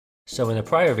So in a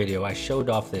prior video, I showed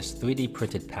off this 3D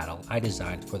printed paddle I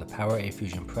designed for the PowerA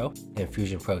Fusion Pro and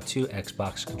Fusion Pro 2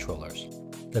 Xbox controllers.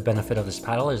 The benefit of this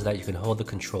paddle is that you can hold the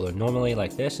controller normally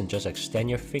like this and just extend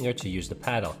your finger to use the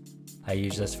paddle. I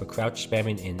use this for crouch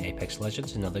spamming in Apex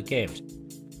Legends and other games.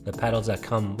 The paddles that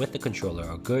come with the controller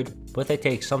are good, but they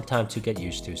take some time to get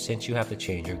used to since you have to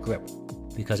change your grip.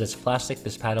 Because it's plastic,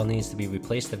 this paddle needs to be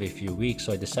replaced every few weeks,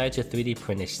 so I decided to 3D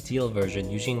print a steel version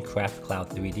using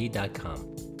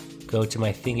CraftCloud3D.com. Go to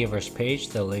my Thingiverse page,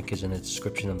 the link is in the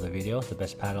description of the video. The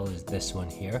best paddle is this one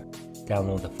here.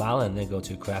 Download the file and then go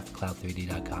to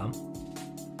craftcloud3d.com.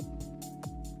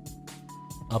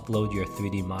 Upload your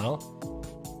 3D model.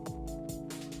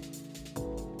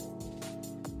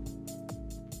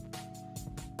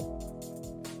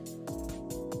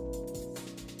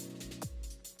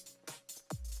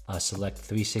 Select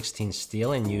 3/16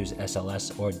 steel and use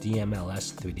SLS or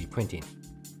DMLS 3D printing.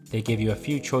 They give you a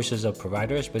few choices of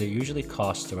providers, but it usually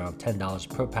costs around $10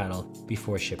 per paddle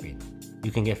before shipping.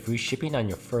 You can get free shipping on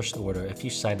your first order if you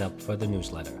sign up for the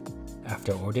newsletter.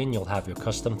 After ordering, you'll have your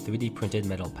custom 3D printed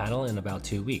metal paddle in about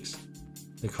 2 weeks.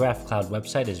 The CraftCloud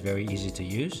website is very easy to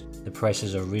use. The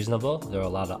prices are reasonable. There are a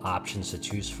lot of options to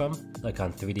choose from, like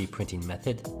on 3D printing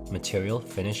method, material,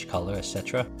 finish, color,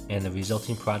 etc., and the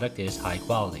resulting product is high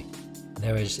quality.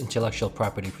 There is intellectual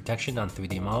property protection on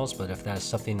 3D models, but if that's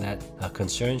something that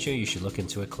concerns you, you should look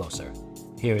into it closer.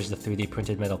 Here is the 3D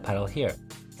printed metal paddle here.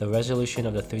 The resolution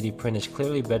of the 3D print is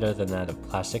clearly better than that of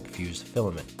plastic fused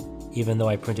filament. Even though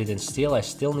I printed in steel, I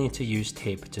still need to use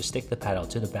tape to stick the paddle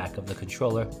to the back of the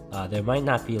controller. There might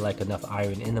not be enough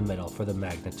iron in the metal for the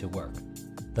magnet to work.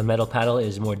 The metal paddle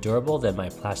is more durable than my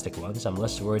plastic ones. I'm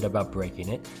less worried about breaking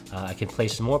it. I can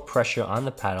place more pressure on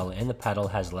the paddle and the paddle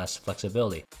has less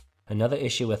flexibility. Another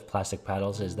issue with plastic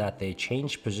paddles is that they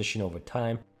change position over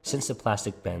time since the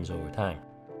plastic bends over time.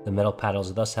 The metal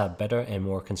paddles thus have better and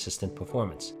more consistent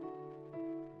performance.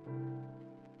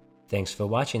 Thanks for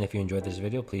watching. If you enjoyed this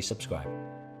video, please subscribe.